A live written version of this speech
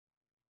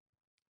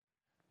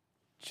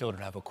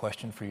Children, I have a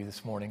question for you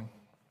this morning.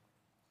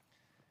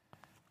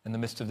 In the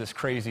midst of this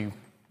crazy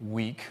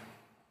week,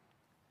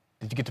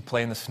 did you get to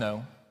play in the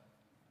snow?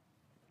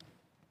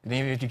 Did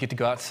any of you get to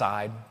go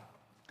outside?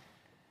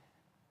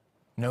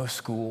 No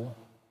school.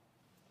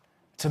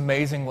 It's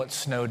amazing what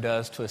snow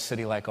does to a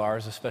city like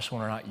ours, especially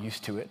when we're not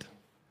used to it.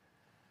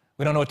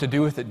 We don't know what to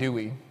do with it, do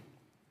we?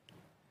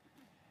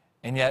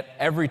 And yet,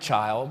 every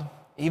child,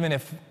 even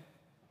if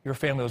your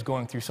family was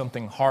going through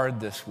something hard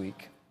this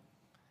week,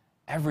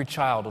 every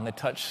child, when they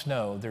touch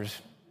snow,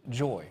 there's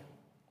joy.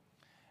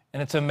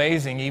 And it's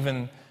amazing,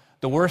 even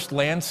the worst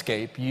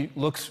landscape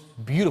looks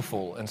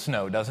beautiful in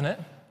snow, doesn't it?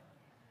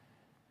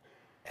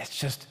 It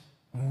just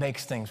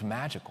makes things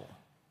magical.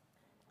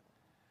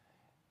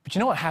 But you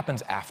know what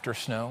happens after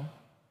snow?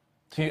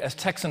 See, as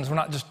Texans, we're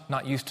not just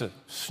not used to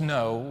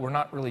snow, we're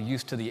not really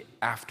used to the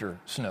after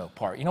snow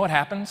part. You know what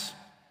happens?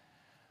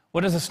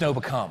 What does the snow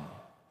become?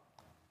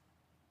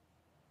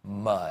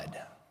 Mud.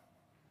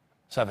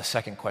 So I have a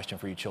second question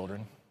for you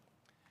children.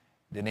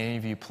 Did any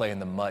of you play in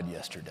the mud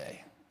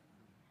yesterday?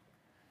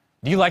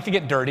 Do you like to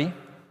get dirty?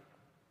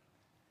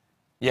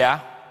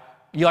 Yeah?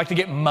 You like to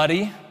get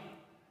muddy?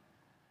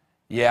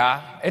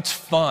 Yeah? It's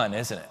fun,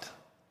 isn't it?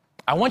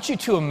 I want you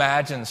to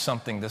imagine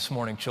something this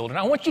morning, children.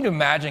 I want you to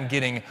imagine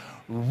getting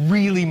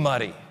really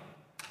muddy.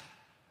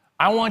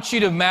 I want you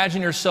to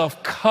imagine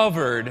yourself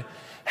covered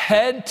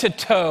head to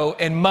toe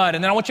in mud.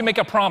 And then I want you to make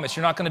a promise.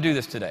 You're not going to do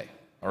this today,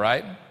 all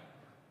right?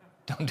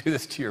 Don't do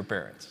this to your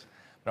parents.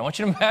 But I want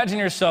you to imagine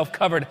yourself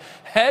covered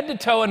head to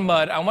toe in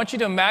mud. I want you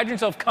to imagine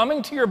yourself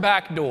coming to your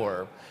back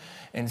door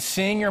and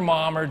seeing your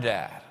mom or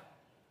dad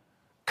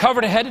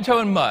covered head to toe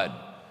in mud.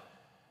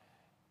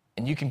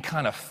 And you can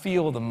kind of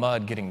feel the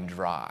mud getting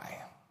dry.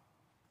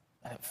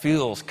 And it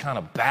feels kind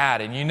of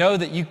bad. And you know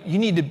that you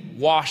need to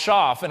wash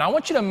off. And I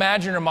want you to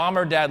imagine your mom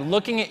or dad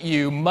looking at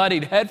you,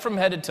 muddied head from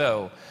head to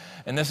toe.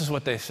 And this is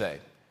what they say.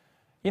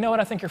 You know what?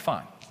 I think you're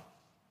fine.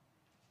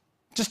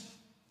 Just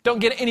don't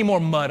get any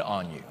more mud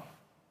on you.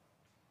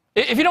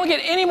 If you don't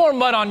get any more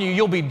mud on you,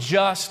 you'll be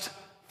just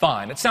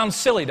fine. It sounds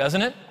silly,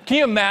 doesn't it? Can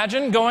you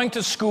imagine going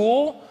to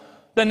school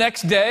the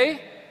next day,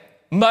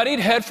 muddied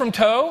head from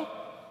toe,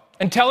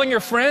 and telling your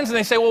friends, and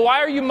they say, well, why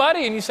are you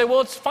muddy? And you say,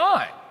 well, it's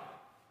fine,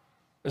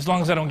 as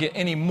long as I don't get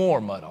any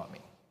more mud on me.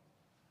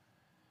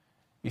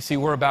 You see,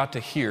 we're about to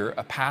hear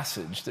a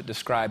passage that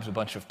describes a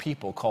bunch of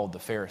people called the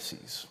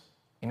Pharisees.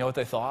 You know what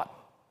they thought?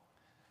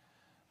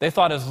 They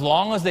thought as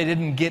long as they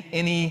didn't get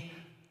any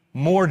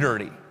more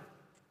dirty,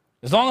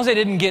 as long as they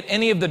didn't get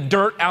any of the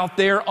dirt out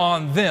there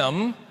on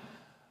them,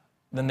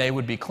 then they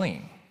would be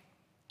clean.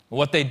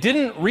 What they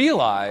didn't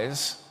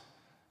realize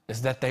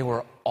is that they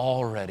were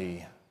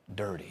already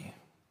dirty.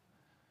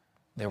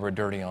 They were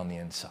dirty on the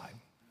inside.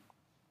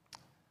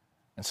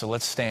 And so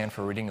let's stand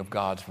for reading of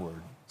God's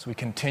word. So we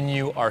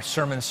continue our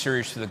sermon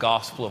series through the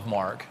Gospel of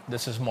Mark.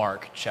 This is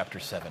Mark chapter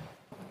 7.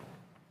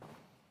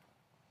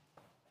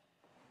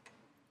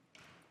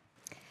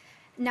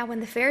 Now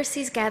when the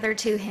Pharisees gathered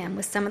to him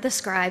with some of the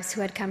scribes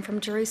who had come from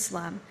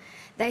Jerusalem,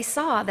 they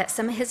saw that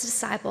some of his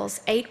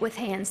disciples ate with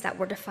hands that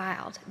were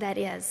defiled, that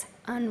is,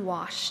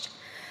 unwashed.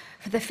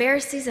 For the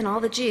Pharisees and all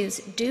the Jews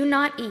do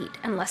not eat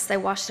unless they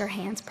wash their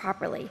hands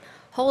properly,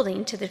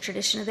 holding to the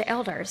tradition of the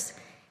elders.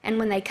 And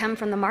when they come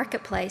from the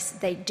marketplace,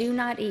 they do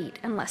not eat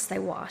unless they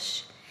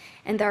wash.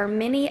 And there are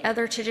many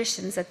other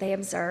traditions that they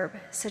observe,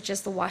 such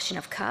as the washing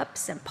of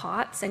cups and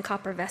pots and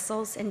copper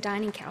vessels and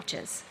dining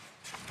couches.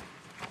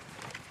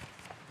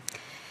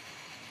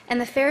 And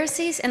the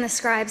Pharisees and the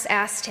scribes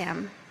asked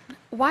him,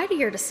 why do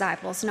your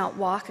disciples not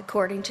walk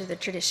according to the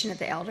tradition of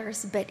the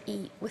elders, but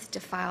eat with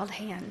defiled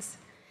hands?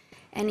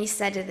 And he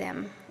said to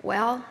them,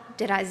 well,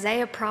 did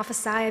Isaiah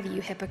prophesy of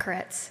you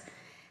hypocrites?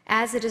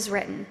 As it is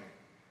written,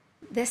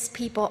 this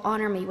people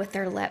honor me with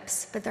their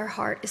lips, but their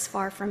heart is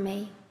far from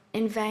me.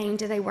 In vain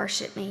do they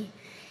worship me,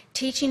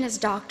 teaching as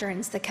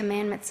doctrines the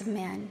commandments of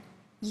men.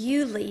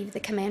 You leave the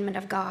commandment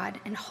of God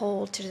and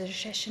hold to the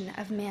tradition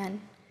of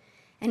men.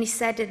 And he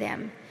said to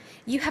them,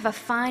 you have a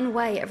fine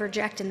way of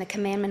rejecting the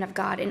commandment of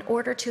God in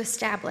order to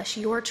establish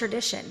your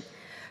tradition.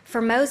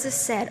 For Moses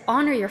said,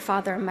 honor your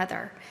father and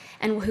mother,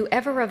 and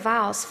whoever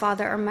reviles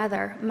father or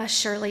mother must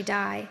surely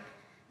die.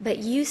 But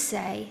you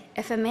say,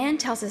 if a man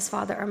tells his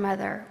father or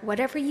mother,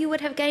 whatever you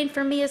would have gained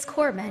from me is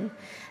Corban,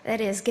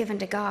 that is, given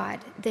to God,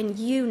 then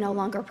you no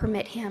longer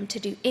permit him to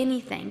do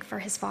anything for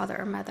his father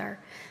or mother,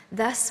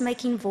 thus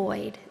making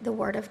void the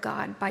word of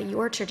God by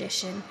your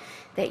tradition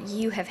that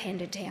you have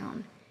handed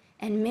down.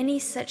 And many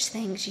such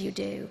things you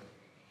do.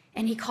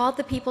 And he called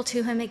the people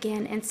to him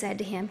again and said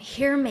to him,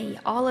 hear me,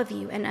 all of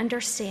you, and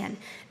understand,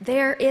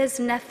 there is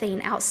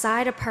nothing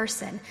outside a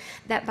person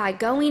that by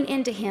going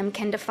into him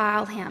can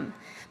defile him,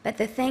 but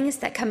the things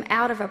that come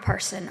out of a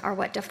person are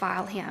what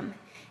defile him.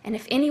 And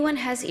if anyone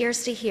has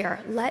ears to hear,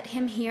 let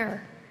him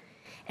hear.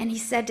 And he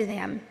said to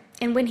them,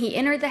 and when he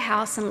entered the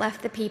house and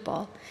left the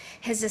people,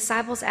 his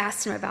disciples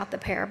asked him about the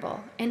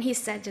parable. And he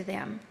said to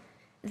them,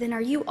 then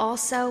are you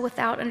also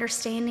without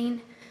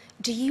understanding?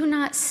 Do you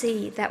not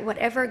see that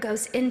whatever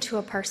goes into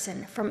a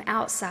person from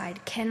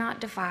outside cannot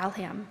defile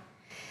him,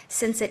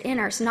 since it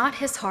enters not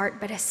his heart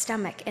but his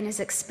stomach and is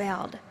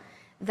expelled.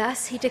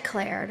 Thus he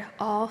declared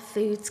all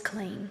foods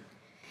clean.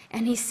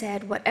 And he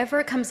said,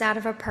 whatever comes out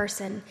of a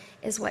person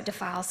is what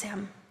defiles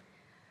him.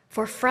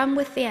 For from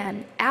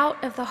within,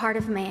 out of the heart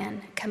of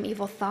man, come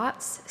evil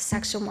thoughts,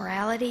 sexual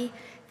morality,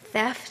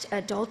 theft,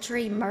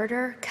 adultery,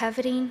 murder,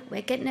 coveting,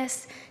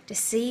 wickedness,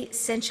 deceit,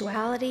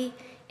 sensuality,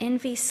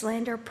 envy,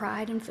 slander,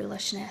 pride, and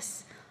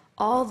foolishness.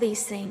 All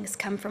these things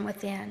come from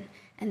within,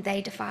 and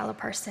they defile a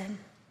person.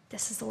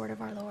 This is the word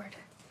of our Lord.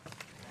 You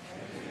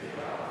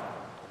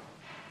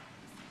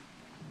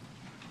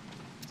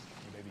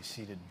may be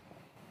seated.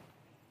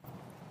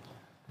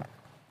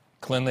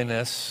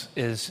 Cleanliness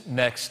is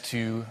next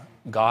to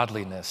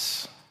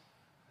godliness.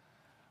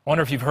 I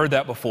wonder if you've heard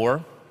that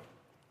before.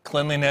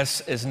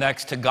 Cleanliness is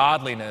next to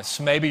godliness.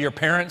 Maybe your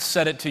parents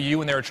said it to you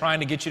when they were trying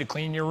to get you to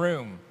clean your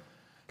room.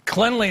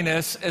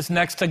 Cleanliness is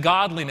next to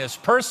godliness.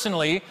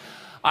 Personally,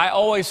 I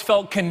always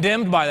felt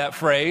condemned by that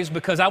phrase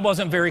because I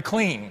wasn't very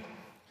clean.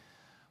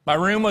 My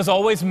room was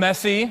always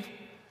messy,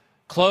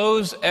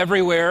 clothes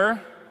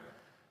everywhere.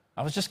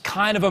 I was just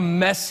kind of a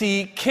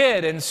messy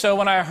kid. And so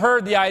when I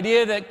heard the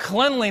idea that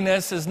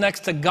cleanliness is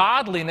next to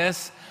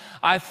godliness,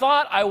 I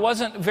thought I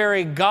wasn't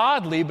very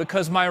godly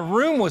because my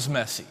room was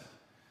messy.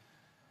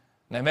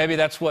 Now, maybe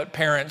that's what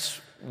parents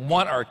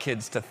want our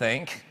kids to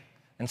think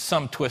in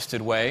some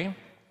twisted way.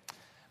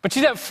 But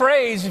see, that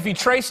phrase, if you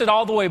trace it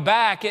all the way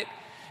back, it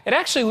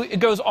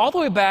goes all the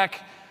way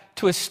back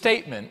to a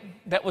statement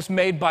that was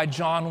made by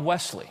John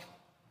Wesley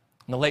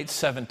in the late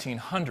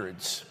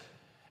 1700s.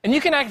 And you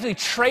can actually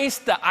trace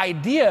the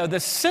idea, the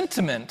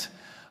sentiment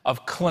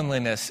of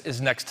cleanliness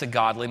is next to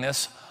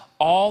godliness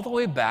all the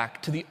way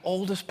back to the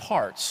oldest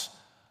parts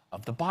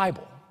of the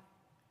Bible.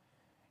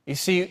 You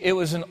see, it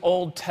was an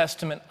Old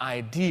Testament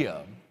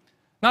idea,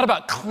 not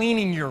about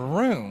cleaning your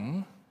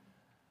room,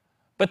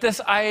 but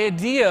this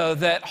idea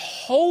that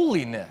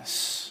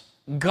holiness,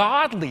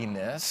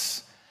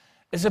 godliness,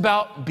 is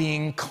about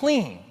being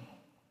clean.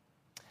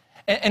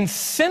 And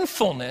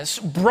sinfulness,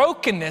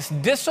 brokenness,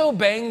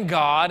 disobeying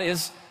God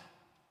is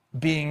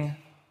being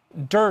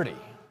dirty.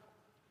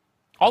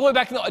 All the way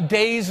back in the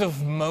days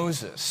of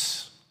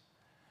Moses,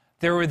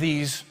 there were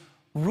these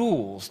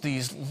rules,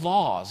 these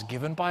laws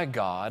given by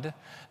God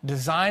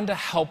designed to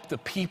help the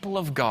people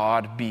of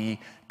God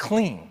be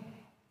clean.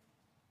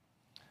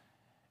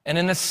 And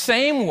in the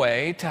same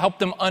way, to help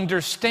them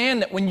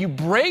understand that when you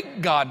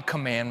break God's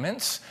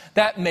commandments,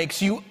 that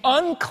makes you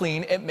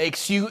unclean, it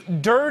makes you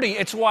dirty.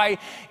 It's why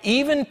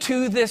even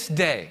to this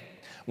day,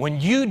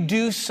 when you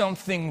do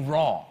something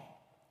wrong,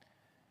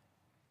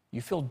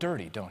 you feel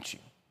dirty, don't you?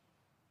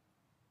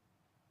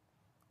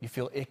 You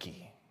feel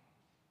icky.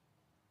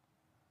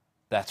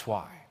 That's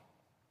why.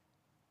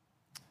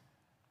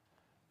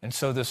 And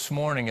so this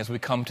morning, as we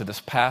come to this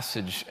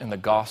passage in the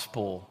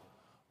Gospel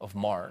of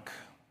Mark,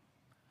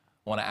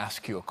 I want to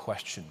ask you a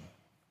question.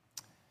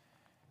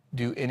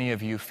 Do any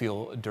of you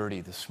feel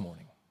dirty this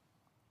morning?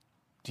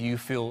 Do you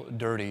feel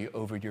dirty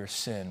over your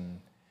sin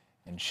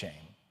and shame?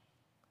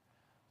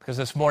 Because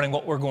this morning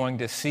what we're going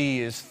to see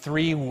is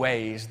 3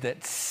 ways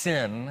that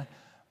sin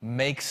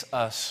makes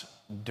us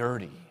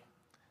dirty.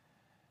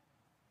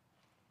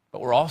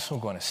 But we're also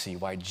going to see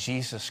why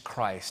Jesus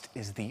Christ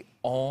is the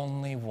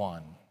only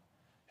one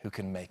who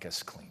can make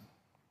us clean.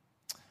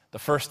 The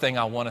first thing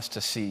I want us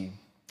to see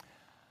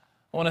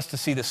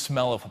the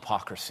smell of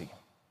hypocrisy.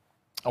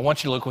 I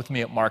want you to look with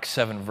me at Mark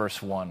 7,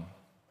 verse 1.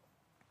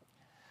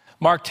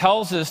 Mark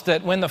tells us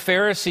that when the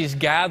Pharisees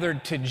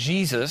gathered to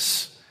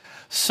Jesus,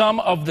 some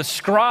of the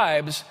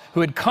scribes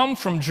who had come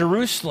from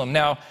Jerusalem.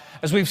 Now,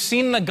 as we've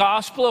seen in the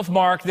Gospel of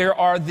Mark, there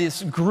are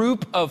this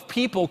group of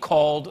people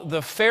called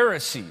the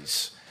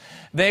Pharisees.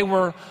 They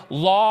were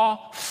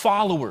law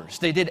followers.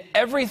 They did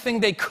everything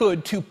they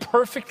could to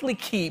perfectly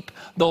keep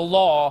the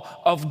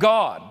law of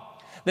God.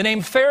 The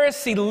name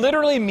Pharisee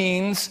literally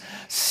means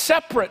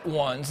separate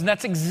ones, and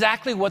that's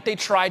exactly what they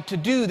tried to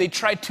do. They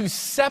tried to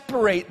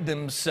separate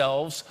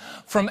themselves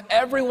from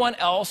everyone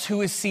else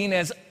who is seen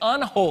as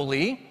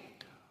unholy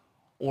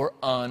or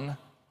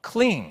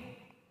unclean.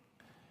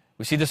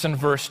 We see this in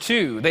verse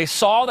 2. They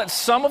saw that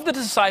some of the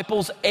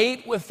disciples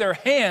ate with their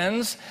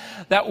hands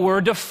that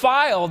were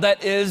defiled,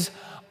 that is,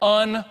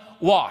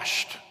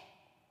 unwashed.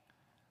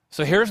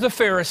 So here's the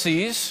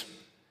Pharisees,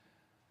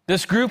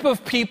 this group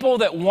of people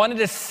that wanted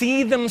to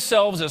see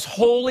themselves as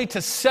holy,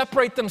 to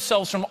separate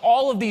themselves from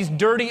all of these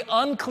dirty,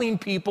 unclean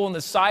people in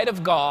the sight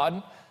of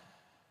God.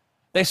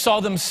 They saw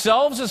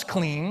themselves as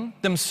clean,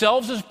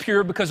 themselves as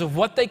pure because of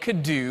what they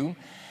could do,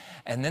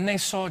 and then they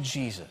saw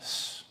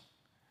Jesus.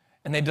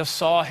 And they just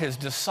saw his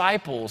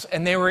disciples,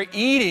 and they were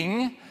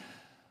eating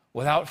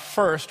without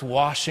first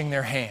washing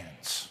their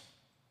hands.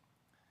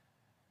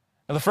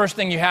 Now, the first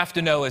thing you have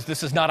to know is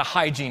this is not a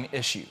hygiene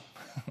issue.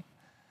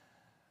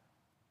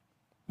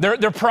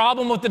 Their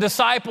problem with the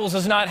disciples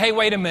is not, hey,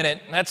 wait a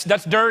minute,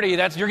 that's dirty,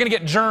 you're going to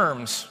get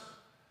germs.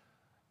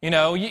 You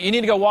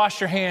need to go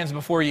wash your hands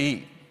before you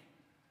eat.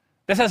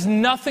 This has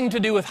nothing to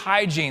do with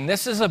hygiene.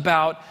 This is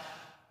about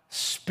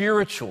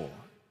spiritual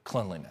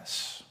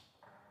cleanliness.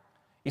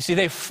 You see,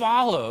 they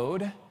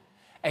followed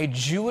a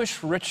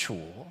Jewish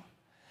ritual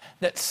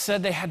that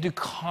said they had to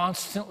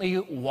constantly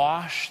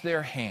wash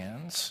their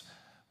hands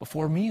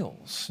before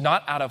meals,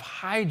 not out of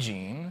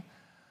hygiene,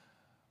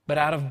 but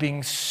out of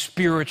being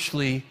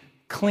spiritually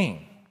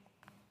clean.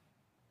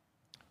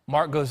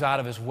 Mark goes out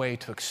of his way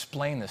to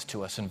explain this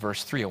to us in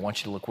verse 3. I want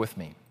you to look with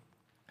me.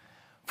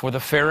 For the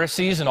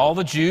Pharisees and all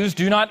the Jews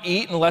do not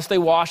eat unless they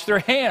wash their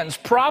hands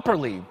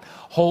properly,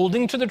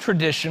 holding to the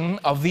tradition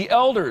of the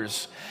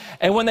elders.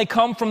 And when they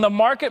come from the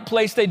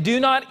marketplace, they do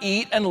not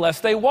eat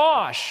unless they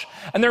wash.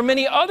 And there are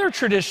many other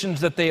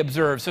traditions that they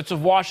observe, such as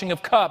washing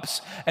of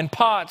cups and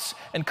pots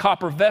and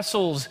copper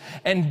vessels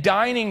and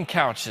dining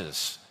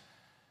couches.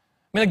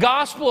 I mean, the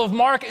Gospel of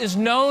Mark is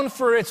known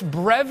for its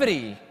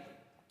brevity,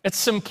 its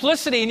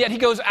simplicity, and yet he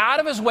goes out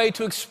of his way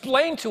to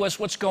explain to us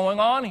what's going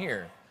on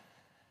here.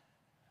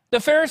 The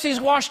Pharisees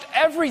washed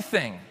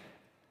everything.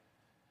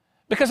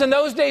 Because in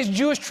those days,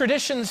 Jewish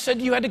traditions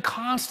said you had to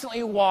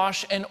constantly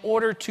wash in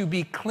order to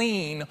be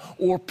clean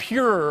or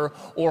pure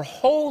or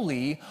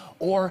holy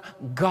or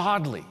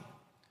godly.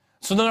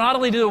 So not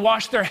only did they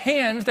wash their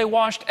hands, they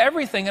washed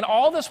everything. And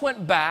all this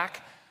went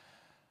back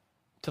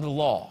to the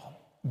law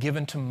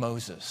given to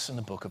Moses in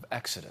the book of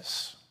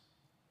Exodus.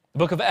 The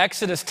book of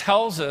Exodus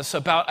tells us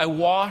about a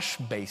wash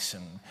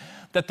basin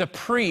that the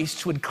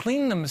priests would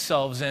clean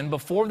themselves in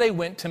before they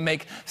went to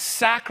make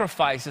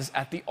sacrifices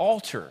at the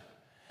altar.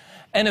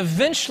 And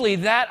eventually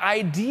that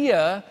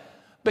idea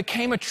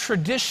became a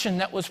tradition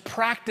that was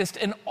practiced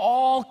in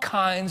all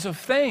kinds of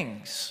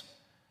things.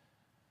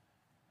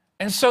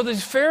 And so the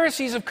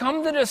Pharisees have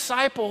come to the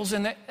disciples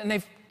and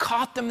they've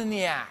caught them in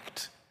the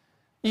act.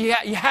 You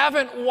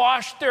haven't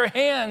washed their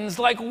hands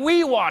like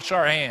we wash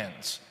our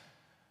hands.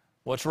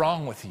 What's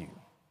wrong with you?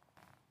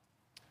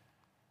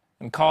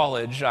 In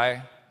college,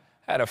 I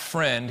had a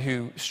friend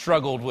who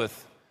struggled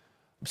with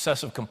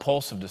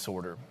obsessive-compulsive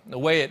disorder. The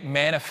way it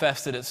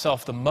manifested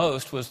itself the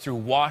most was through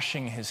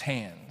washing his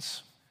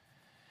hands.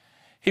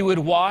 He would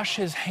wash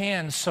his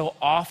hands so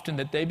often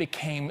that they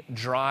became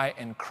dry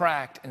and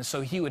cracked, and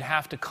so he would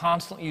have to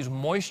constantly use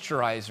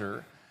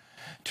moisturizer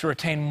to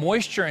retain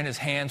moisture in his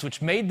hands,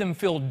 which made them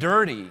feel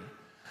dirty,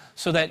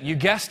 so that, you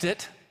guessed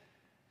it,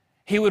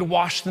 he would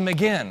wash them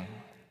again.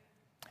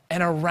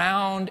 And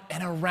around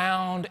and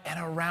around and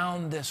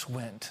around this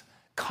went,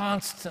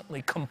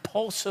 constantly,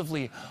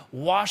 compulsively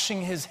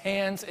washing his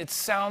hands. It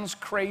sounds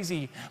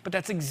crazy, but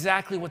that's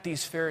exactly what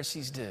these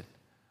Pharisees did.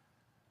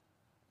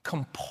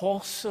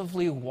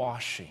 Compulsively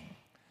washing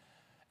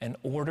in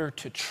order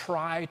to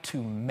try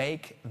to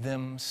make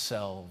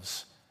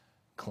themselves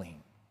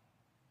clean.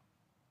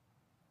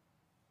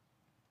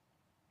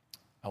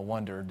 I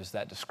wonder, does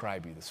that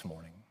describe you this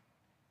morning?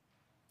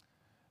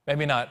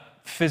 Maybe not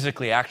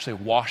physically actually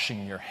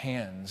washing your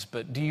hands,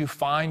 but do you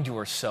find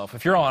yourself,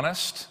 if you're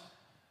honest,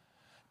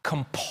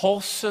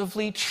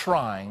 compulsively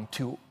trying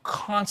to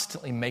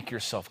constantly make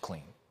yourself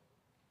clean?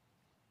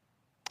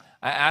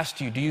 I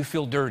asked you, do you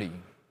feel dirty?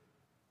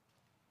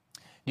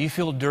 Do you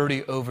feel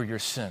dirty over your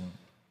sin?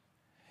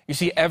 You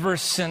see, ever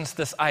since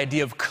this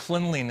idea of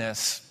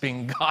cleanliness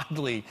being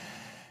godly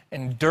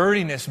and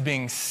dirtiness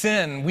being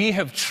sin, we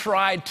have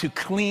tried to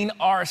clean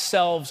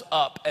ourselves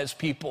up as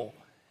people,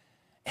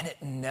 and it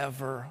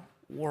never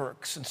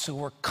works. And so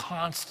we're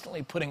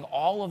constantly putting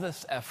all of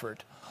this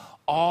effort,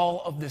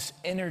 all of this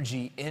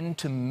energy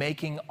into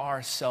making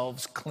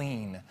ourselves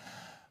clean,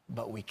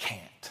 but we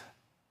can't.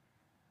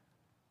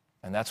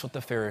 And that's what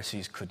the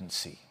Pharisees couldn't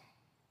see.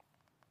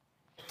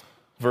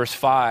 Verse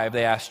 5,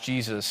 they asked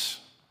Jesus,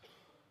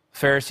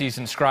 Pharisees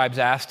and scribes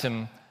asked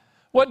him,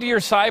 "What do your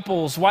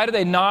disciples, why do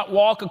they not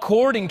walk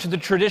according to the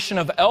tradition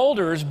of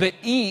elders, but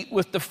eat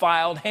with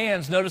defiled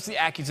hands?" Notice the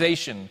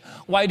accusation.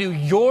 Why do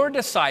your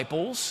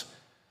disciples,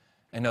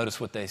 and notice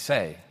what they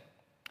say,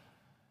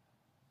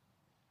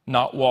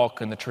 not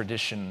walk in the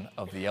tradition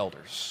of the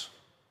elders?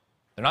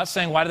 They're not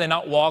saying, why do they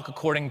not walk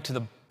according to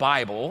the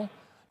Bible?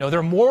 No,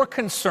 they're more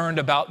concerned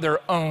about their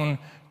own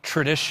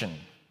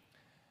tradition.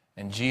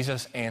 And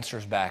Jesus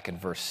answers back in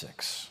verse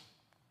 6.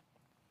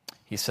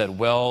 He said,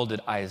 "Well did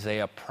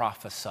Isaiah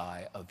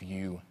prophesy of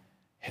you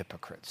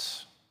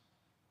hypocrites."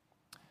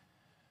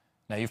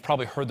 Now, you've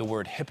probably heard the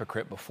word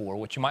hypocrite before.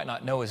 What you might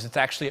not know is it's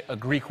actually a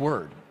Greek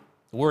word.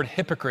 The word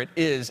hypocrite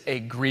is a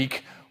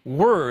Greek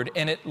word,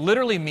 and it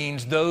literally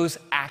means those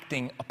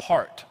acting a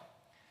part.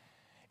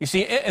 You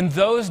see, in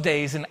those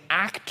days, an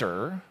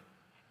actor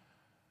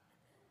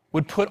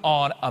would put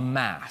on a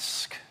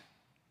mask.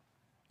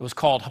 It was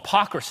called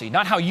hypocrisy.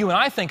 Not how you and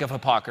I think of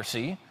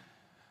hypocrisy,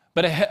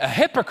 but a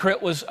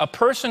hypocrite was a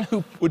person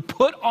who would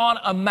put on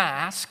a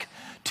mask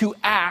to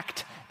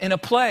act in a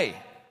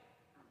play.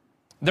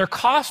 Their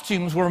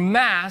costumes were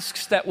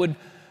masks that would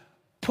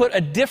put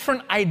a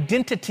different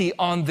identity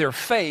on their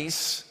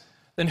face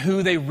than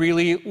who they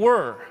really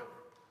were.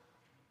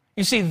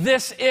 You see,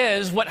 this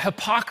is what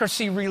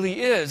hypocrisy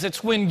really is.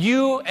 It's when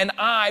you and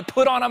I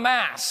put on a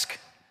mask.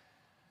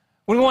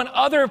 We want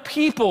other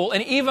people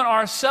and even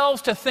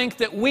ourselves to think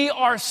that we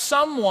are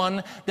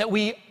someone that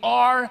we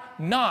are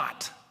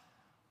not.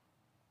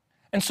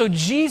 And so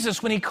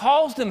Jesus, when he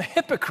calls them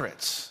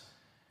hypocrites,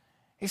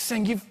 he's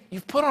saying,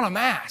 you've put on a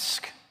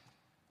mask.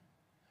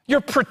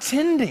 You're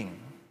pretending.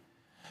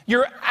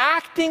 You're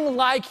acting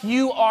like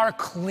you are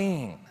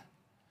clean.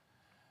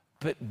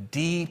 But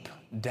deep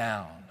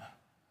down,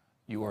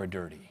 you are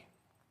dirty.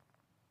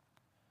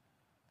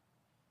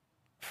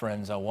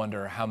 Friends, I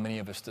wonder how many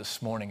of us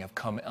this morning have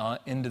come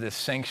into this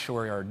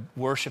sanctuary or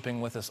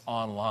worshiping with us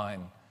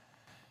online,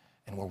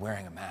 and we're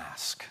wearing a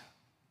mask.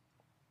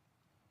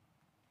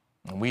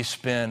 And we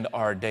spend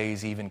our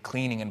days even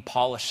cleaning and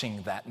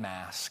polishing that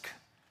mask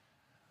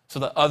so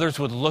that others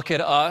would look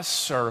at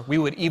us, or we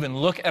would even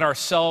look at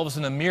ourselves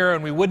in the mirror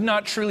and we would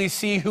not truly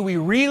see who we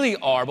really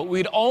are, but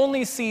we'd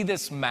only see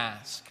this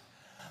mask,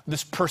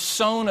 this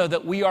persona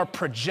that we are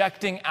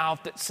projecting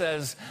out that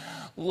says,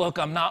 look,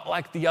 I'm not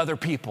like the other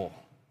people.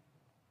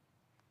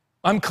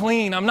 I'm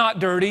clean, I'm not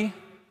dirty.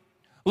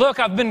 Look,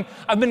 I've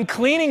been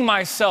cleaning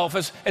myself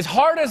as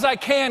hard as I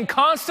can,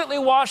 constantly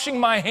washing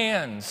my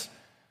hands.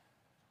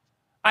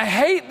 I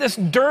hate this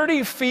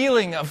dirty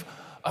feeling of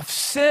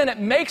sin. It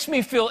makes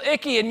me feel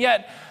icky, and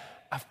yet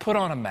I've put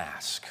on a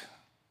mask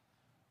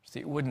so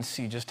that you wouldn't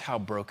see just how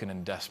broken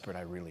and desperate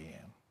I really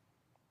am.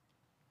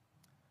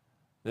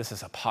 This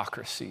is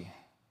hypocrisy,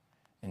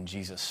 and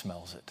Jesus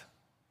smells it.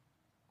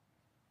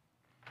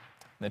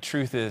 And the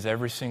truth is,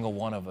 every single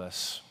one of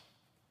us,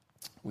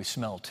 we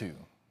smell too.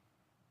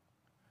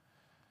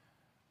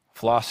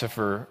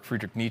 Philosopher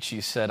Friedrich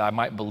Nietzsche said, I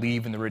might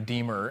believe in the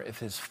Redeemer if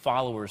his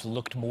followers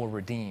looked more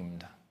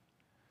redeemed.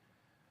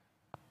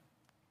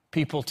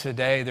 People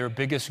today, their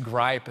biggest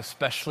gripe,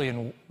 especially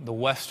in the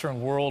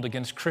Western world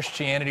against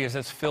Christianity, is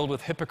it's filled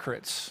with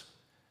hypocrites.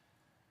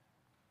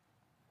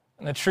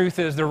 And the truth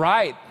is, they're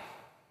right,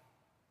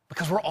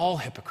 because we're all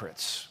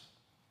hypocrites.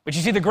 But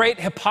you see, the great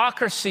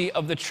hypocrisy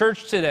of the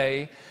church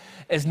today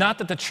is not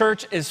that the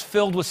church is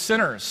filled with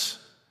sinners.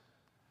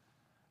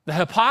 The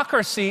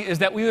hypocrisy is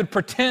that we would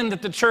pretend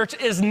that the church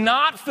is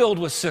not filled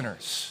with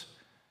sinners.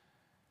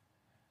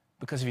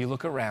 Because if you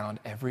look around,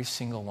 every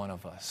single one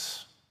of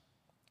us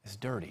is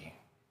dirty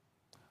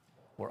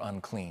or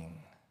unclean.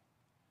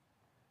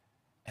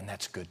 And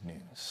that's good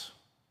news.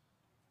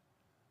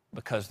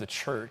 Because the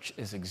church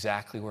is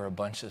exactly where a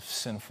bunch of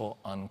sinful,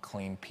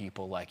 unclean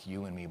people like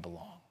you and me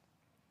belong.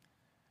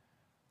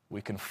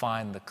 We can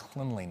find the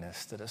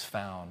cleanliness that is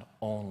found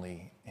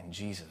only in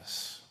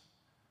Jesus.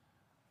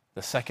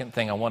 The second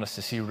thing I want us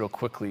to see real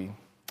quickly,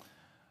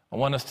 I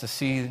want us to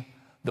see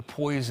the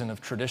poison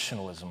of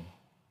traditionalism.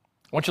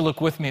 I want you to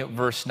look with me at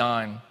verse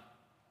 9.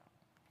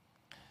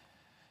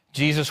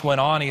 Jesus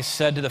went on, he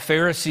said to the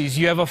Pharisees,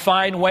 you have a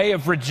fine way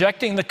of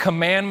rejecting the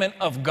commandment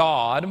of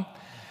God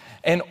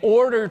in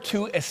order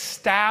to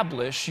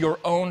establish your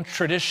own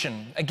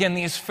tradition. Again,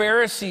 these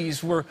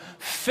Pharisees were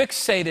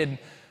fixated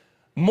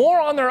more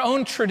on their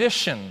own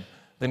tradition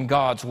than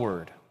God's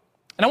word.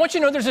 And I want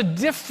you to know there's a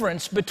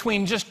difference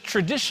between just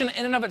tradition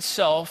in and of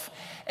itself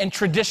and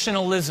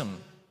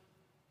traditionalism.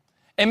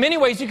 In many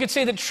ways, you could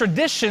say that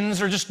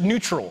traditions are just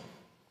neutral.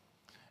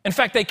 In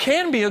fact, they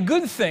can be a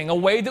good thing, a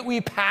way that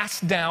we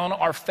pass down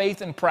our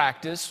faith and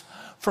practice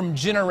from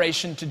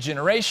generation to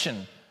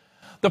generation.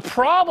 The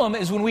problem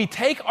is when we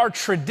take our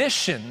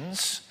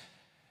traditions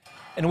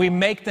and we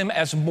make them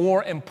as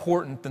more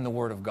important than the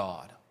Word of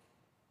God.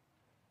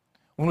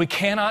 When we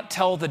cannot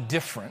tell the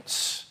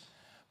difference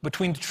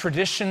between the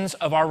traditions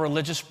of our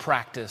religious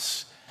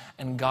practice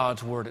and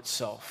God's Word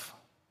itself.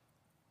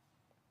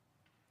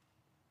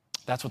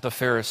 That's what the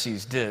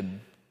Pharisees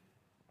did.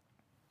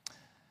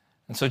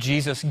 And so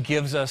Jesus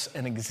gives us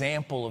an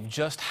example of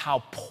just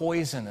how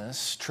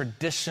poisonous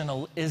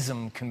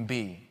traditionalism can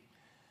be.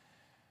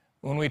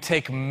 When we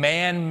take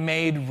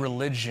man-made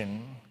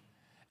religion,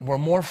 we're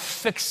more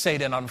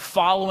fixated on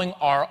following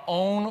our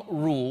own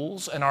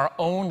rules and our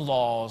own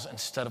laws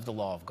instead of the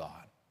law of God.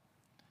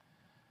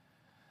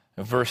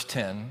 In verse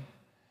 10,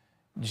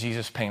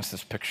 Jesus paints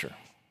this picture.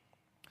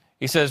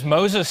 He says,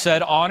 Moses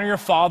said, honor your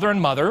father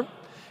and mother,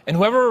 and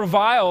whoever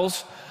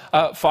reviles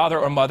father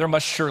or mother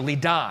must surely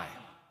die.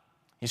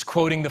 He's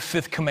quoting the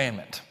 5th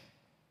commandment.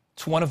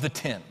 It's one of the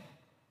 10,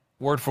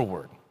 word for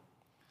word.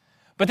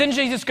 But then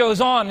Jesus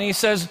goes on and he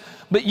says,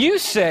 but you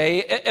say,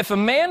 if a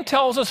man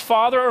tells his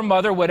father or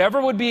mother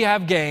whatever would be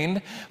have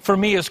gained for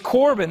me is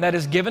Corban that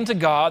is given to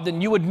God,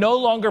 then you would no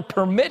longer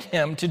permit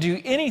him to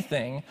do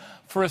anything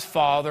for his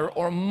father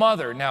or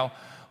mother. Now,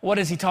 what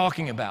is he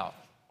talking about?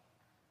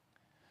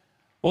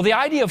 Well, the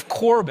idea of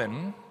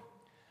Corban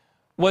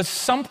was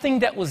something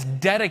that was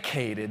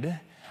dedicated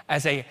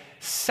as a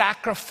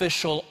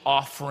sacrificial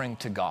offering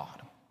to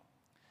God.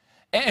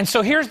 And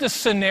so here's the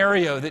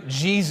scenario that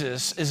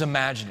Jesus is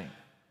imagining.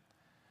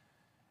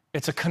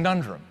 It's a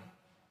conundrum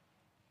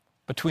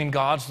between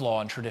God's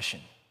law and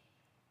tradition.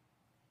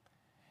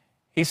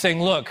 He's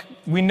saying, look,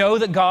 we know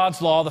that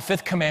God's law, the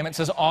 5th commandment,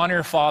 says honor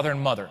your father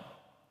and mother.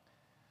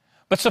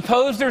 But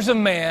suppose there's a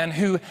man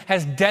who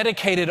has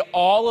dedicated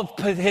all of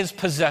his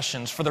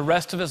possessions for the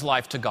rest of his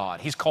life to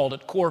God. He's called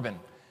it Corban.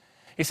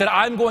 He said,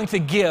 I'm going to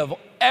give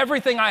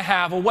everything I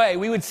have away.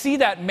 We would see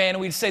that man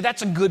and we'd say,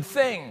 that's a good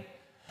thing.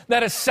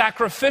 that is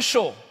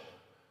sacrificial.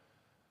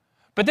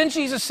 But then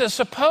Jesus says,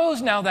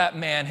 suppose now that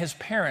man, his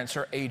parents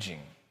are aging,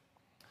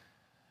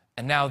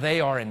 and now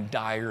they are in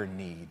dire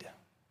need.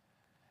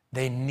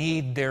 They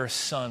need their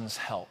son's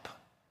help.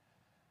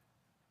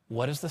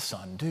 What does the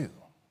son do?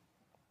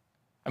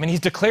 I mean, he's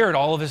declared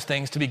all of his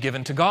things to be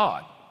given to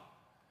God.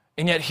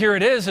 And yet here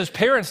it is, his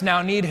parents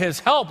now need his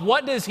help.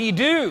 What does he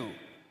do?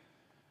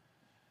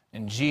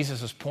 And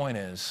Jesus' point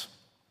is,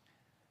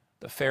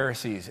 the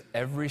Pharisees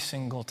every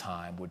single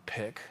time would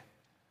pick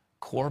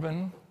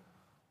Corban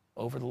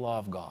over the law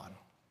of God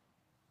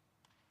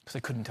because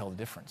they couldn't tell the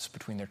difference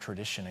between their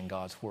tradition and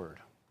God's word.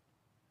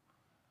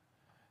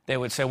 They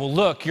would say, well,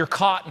 look, you're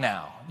caught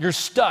now. You're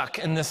stuck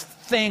in this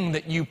thing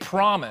that you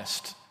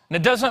promised. And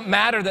it doesn't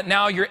matter that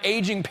now your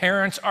aging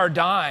parents are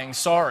dying.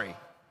 Sorry.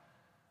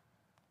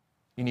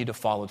 You need to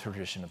follow the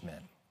tradition of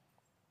men.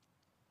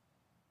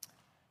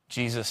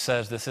 Jesus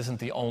says this isn't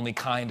the only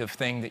kind of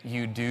thing that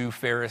you do,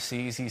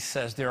 Pharisees. He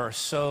says there are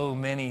so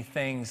many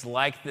things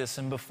like this,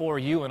 and before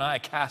you and I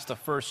cast a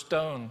first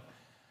stone,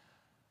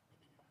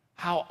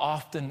 how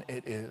often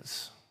it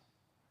is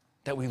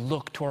that we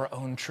look to our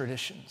own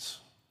traditions.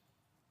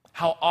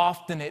 How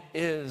often it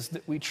is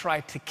that we try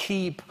to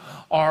keep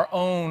our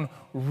own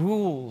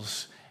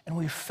rules and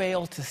we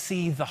fail to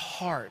see the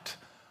heart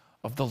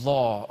of the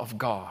law of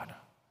God.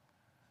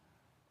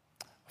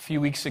 A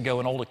few weeks ago,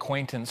 an old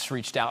acquaintance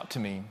reached out to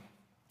me.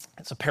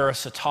 It's a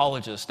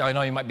parasitologist. Now, I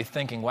know you might be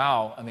thinking,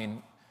 wow, I mean,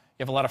 you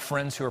have a lot of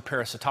friends who are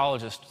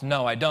parasitologists.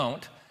 No, I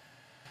don't.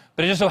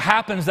 But it just so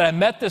happens that I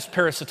met this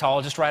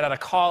parasitologist right out of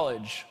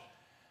college.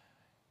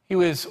 He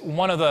was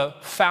one of the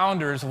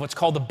founders of what's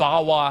called the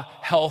Bawa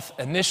Health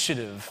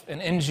Initiative, an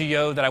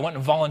NGO that I went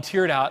and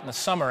volunteered out in the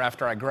summer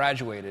after I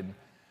graduated.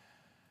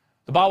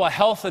 The Bawa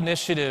Health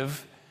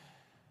Initiative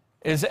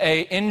is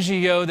an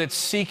NGO that's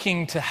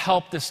seeking to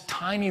help this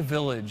tiny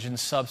village in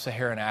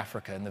sub-Saharan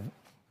Africa, in the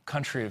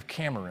country of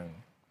Cameroon.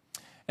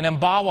 And in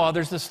Bawa,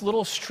 there's this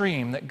little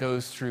stream that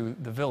goes through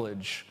the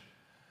village.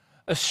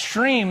 A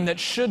stream that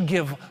should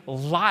give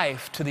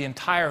life to the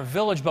entire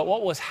village, but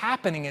what was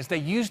happening is they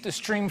used the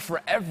stream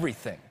for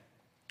everything.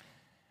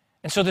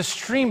 And so the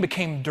stream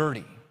became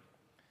dirty.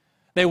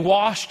 They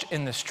washed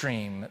in the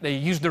stream, they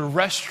used the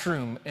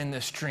restroom in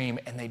the stream,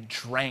 and they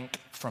drank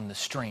from the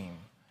stream.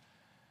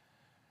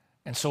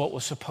 And so what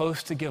was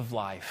supposed to give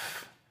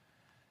life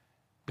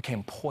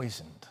became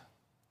poisoned,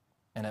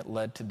 and it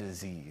led to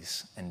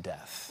disease and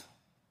death.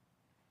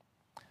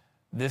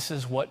 This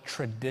is what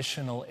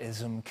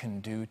traditionalism can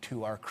do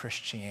to our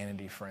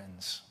Christianity,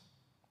 friends.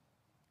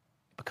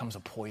 It becomes a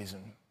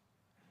poison.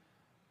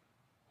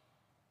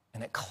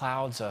 And it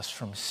clouds us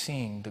from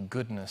seeing the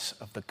goodness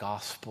of the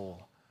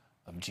gospel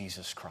of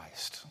Jesus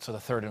Christ. So the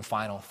third and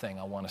final thing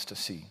I want us to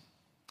see.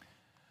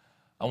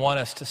 I want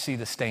us to see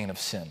the stain of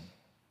sin.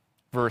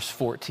 Verse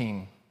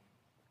 14.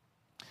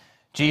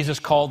 Jesus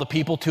called the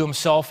people to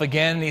himself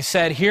again, and he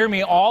said, "Hear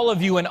me, all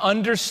of you, and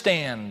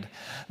understand.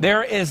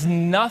 There is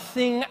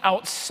nothing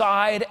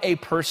outside a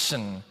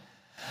person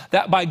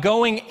that by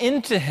going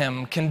into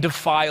him can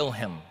defile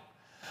him.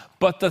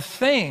 But the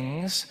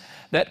things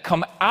that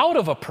come out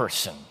of a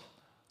person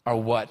are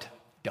what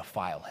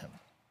defile him."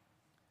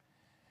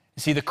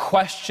 You see, the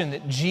question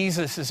that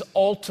Jesus is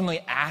ultimately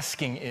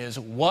asking is,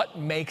 what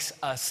makes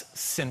us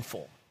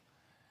sinful?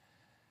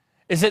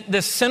 Is it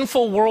this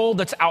sinful world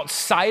that's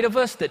outside of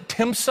us that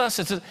tempts us?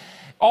 It's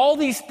all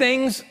these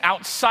things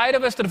outside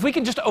of us that if we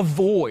can just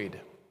avoid,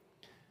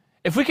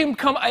 if we can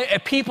become a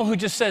people who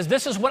just says,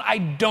 this is what I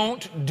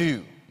don't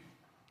do,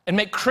 and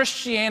make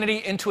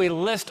Christianity into a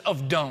list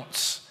of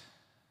don'ts.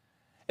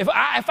 If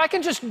I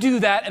can just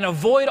do that and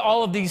avoid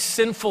all of these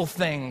sinful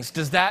things,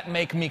 does that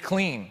make me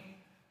clean?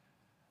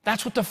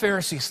 That's what the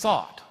Pharisees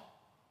thought.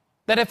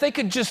 That if they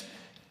could just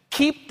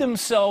keep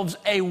themselves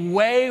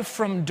away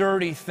from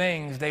dirty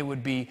things, they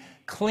would be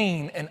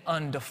clean and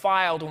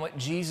undefiled. And what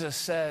Jesus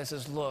says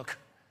is, look,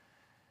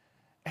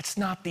 it's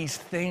not these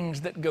things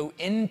that go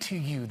into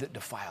you that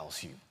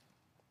defiles you,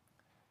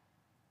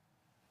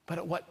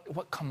 but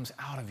what comes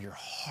out of your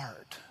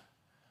heart.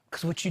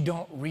 Because what you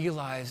don't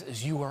realize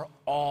is you are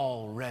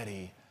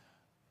already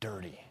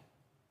dirty.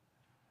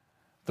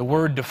 The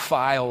word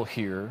defile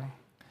here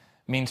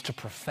means to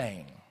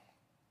profane,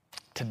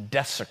 to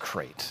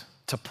desecrate,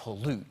 to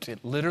pollute.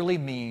 It literally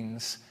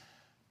means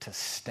to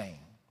stain.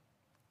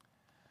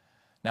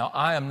 Now,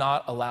 I am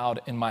not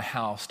allowed in my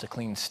house to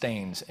clean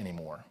stains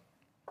anymore.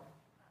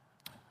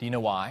 Do you know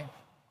why?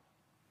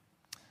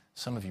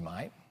 Some of you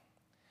might.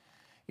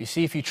 You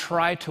see, if you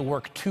try to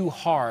work too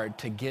hard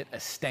to get a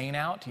stain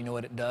out, you know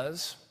what it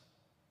does?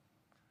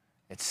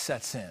 It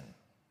sets in.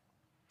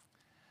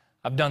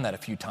 I've done that a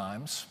few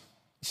times.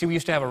 You see, we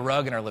used to have a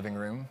rug in our living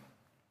room.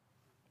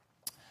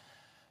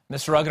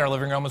 This rug in our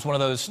living room was one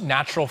of those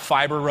natural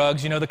fiber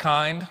rugs, you know the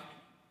kind?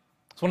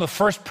 It's one of the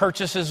first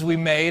purchases we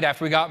made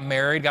after we got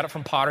married, got it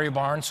from Pottery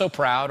Barn, so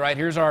proud, right?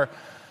 Here's our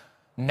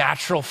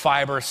natural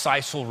fiber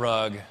sisal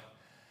rug.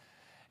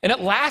 And it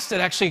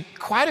lasted actually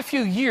quite a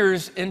few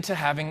years into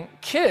having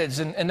kids.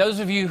 And those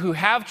of you who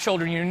have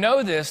children, you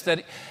know this,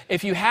 that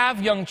if you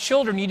have young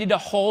children, you need to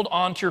hold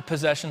on to your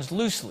possessions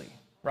loosely,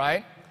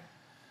 right?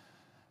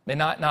 They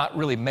not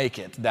really make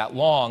it that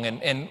long.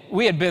 And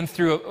we had been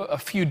through a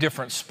few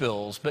different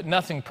spills, but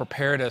nothing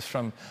prepared us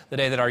from the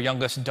day that our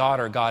youngest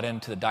daughter got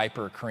into the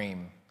diaper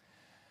cream.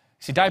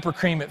 See, diaper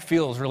cream, it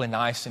feels really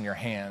nice in your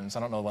hands.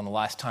 I don't know when the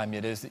last time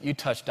it is that you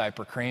touched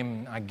diaper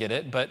cream. I get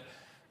it, but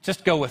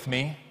just go with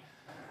me.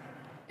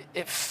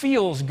 It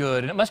feels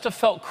good, and it must have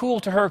felt cool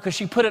to her because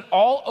she put it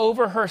all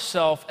over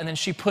herself, and then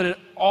she put it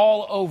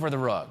all over the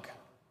rug.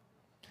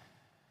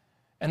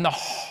 And the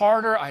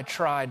harder I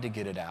tried to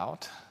get it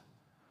out,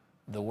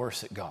 the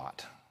worse it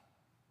got.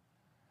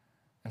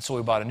 And so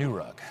we bought a new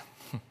rug.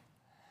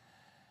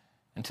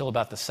 Until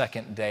about the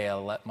second day, I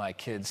let my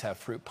kids have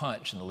fruit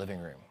punch in the living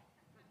room.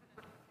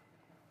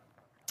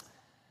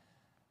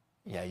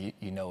 Yeah,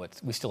 you know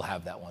we still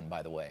have that one,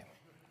 by the way.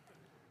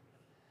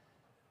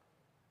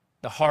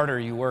 The harder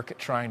you work at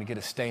trying to get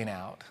a stain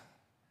out,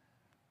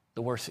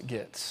 the worse it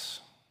gets.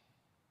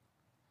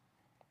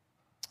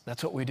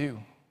 That's what we do.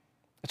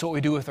 That's what we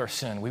do with our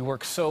sin. We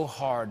work so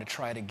hard to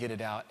try to get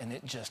it out, and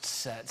it just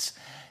sets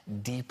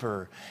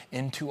deeper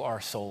into our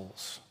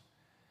souls.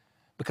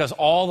 Because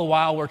all the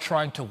while we're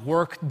trying to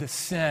work the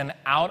sin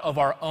out of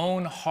our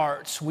own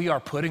hearts, we are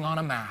putting on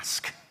a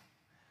mask,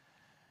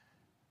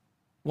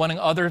 wanting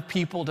other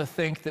people to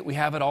think that we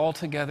have it all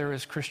together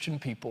as Christian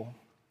people.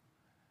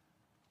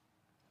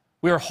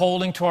 We are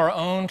holding to our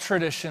own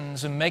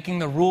traditions and making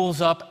the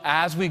rules up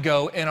as we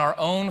go in our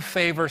own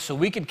favor so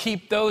we could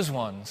keep those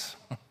ones.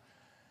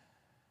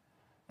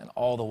 And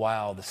all the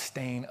while, the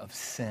stain of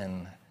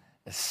sin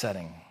is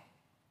setting.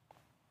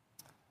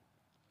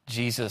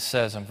 Jesus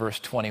says in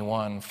verse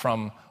 21,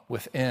 from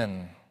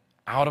within,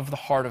 out of the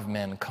heart of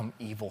men come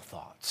evil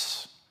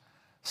thoughts,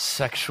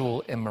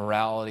 sexual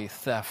immorality,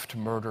 theft,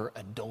 murder,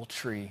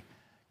 adultery,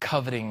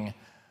 coveting,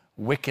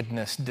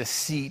 wickedness,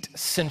 deceit,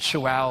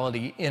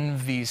 sensuality,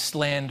 envy,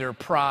 slander,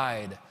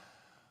 pride,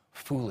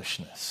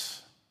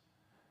 foolishness.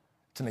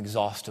 It's an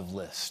exhaustive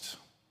list.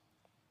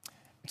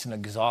 It's an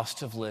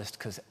exhaustive list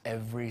because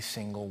every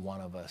single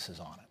one of us is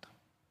on it.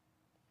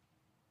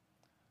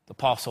 The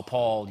Apostle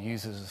Paul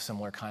uses a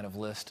similar kind of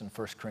list in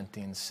 1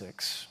 Corinthians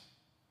 6.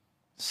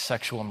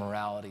 Sexual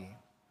immorality,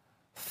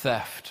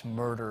 theft,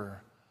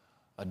 murder,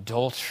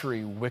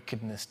 adultery,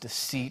 wickedness,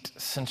 deceit,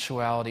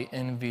 sensuality,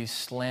 envy,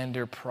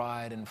 slander,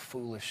 pride, and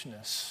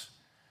foolishness.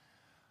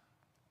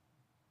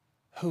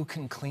 Who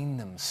can clean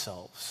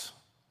themselves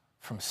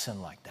from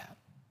sin like that?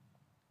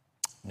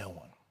 No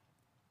one.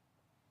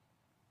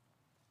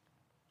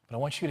 But I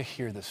want you to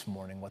hear this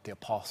morning what the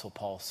Apostle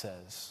Paul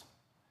says.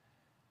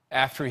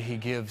 After he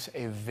gives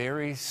a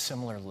very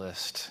similar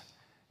list,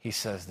 he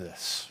says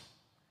this,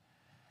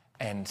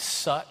 and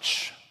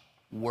such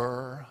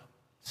were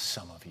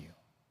some of you.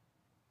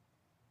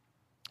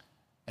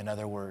 In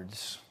other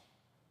words,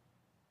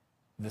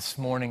 this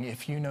morning,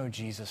 if you know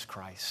Jesus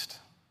Christ,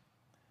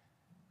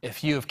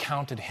 if you have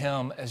counted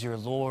him as your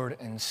Lord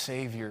and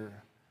Savior,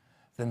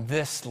 then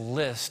this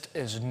list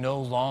is no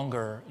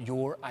longer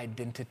your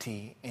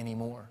identity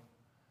anymore.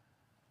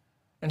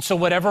 And so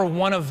whatever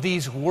one of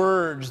these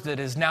words that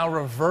is now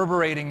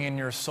reverberating in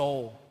your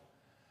soul,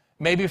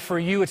 maybe for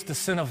you it's the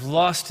sin of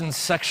lust and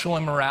sexual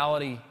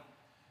immorality.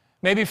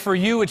 Maybe for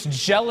you it's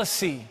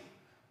jealousy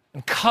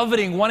and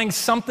coveting, wanting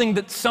something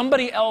that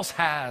somebody else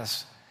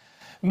has.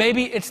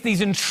 Maybe it's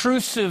these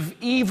intrusive,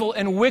 evil,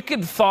 and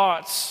wicked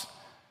thoughts.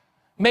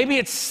 Maybe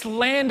it's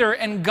slander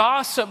and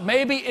gossip.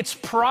 Maybe it's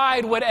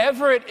pride.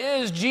 Whatever it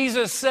is,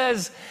 Jesus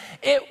says,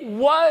 it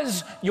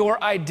was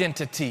your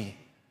identity.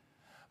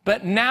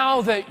 But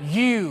now that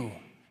you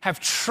have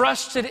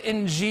trusted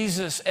in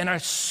Jesus and are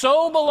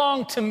so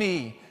belong to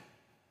me,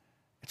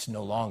 it's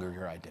no longer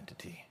your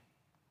identity.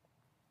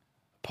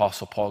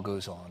 Apostle Paul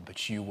goes on,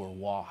 but you were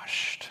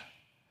washed,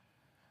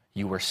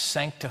 you were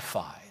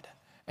sanctified,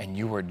 and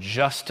you were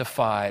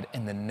justified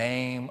in the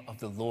name of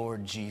the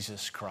Lord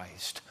Jesus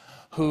Christ.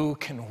 Who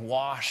can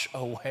wash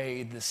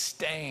away the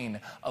stain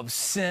of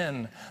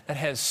sin that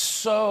has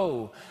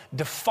so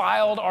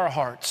defiled our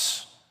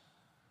hearts?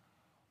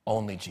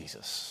 Only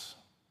Jesus.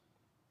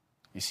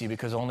 You see,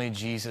 because only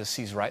Jesus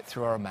sees right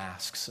through our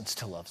masks and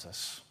still loves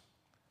us.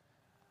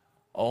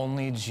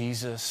 Only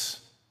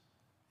Jesus,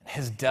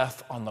 his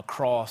death on the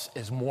cross,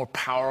 is more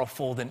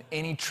powerful than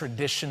any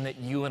tradition that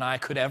you and I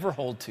could ever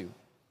hold to.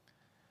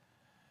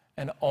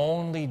 And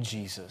only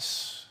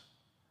Jesus,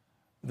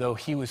 though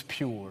he was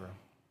pure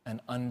and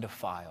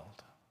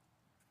undefiled,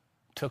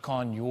 took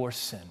on your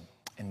sin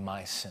and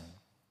my sin.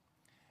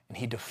 And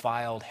he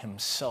defiled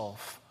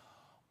himself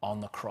on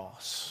the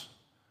cross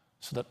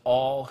so that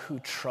all who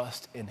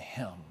trust in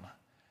him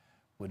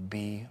would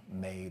be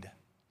made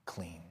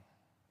clean.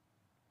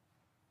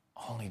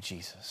 Only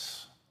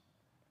Jesus.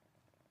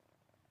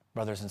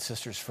 Brothers and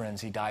sisters,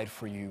 friends, he died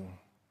for you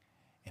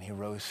and he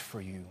rose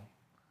for you.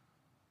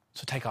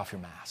 So take off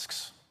your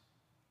masks.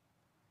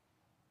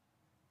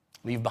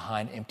 Leave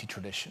behind empty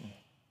tradition.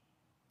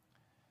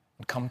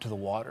 and come to the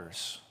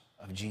waters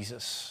of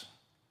Jesus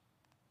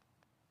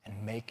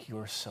and make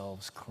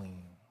yourselves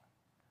clean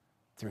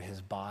through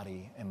his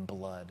body and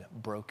blood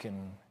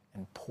broken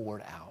and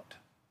poured out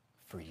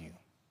for you.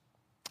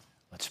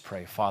 Let's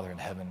pray. Father in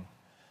heaven,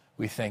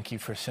 we thank you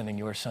for sending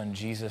your son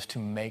Jesus to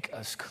make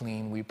us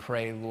clean. We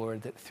pray,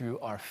 Lord, that through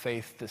our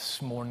faith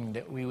this morning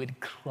that we would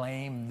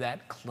claim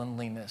that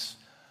cleanliness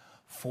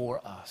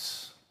for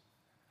us.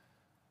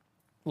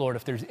 Lord,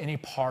 if there's any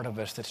part of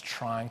us that's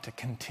trying to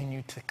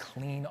continue to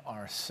clean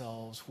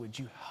ourselves, would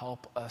you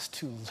help us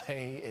to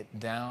lay it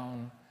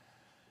down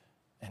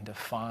and to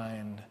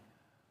find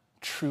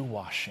true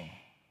washing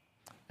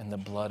in the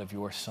blood of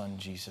your Son,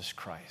 Jesus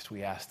Christ?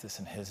 We ask this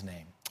in his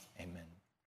name. Amen.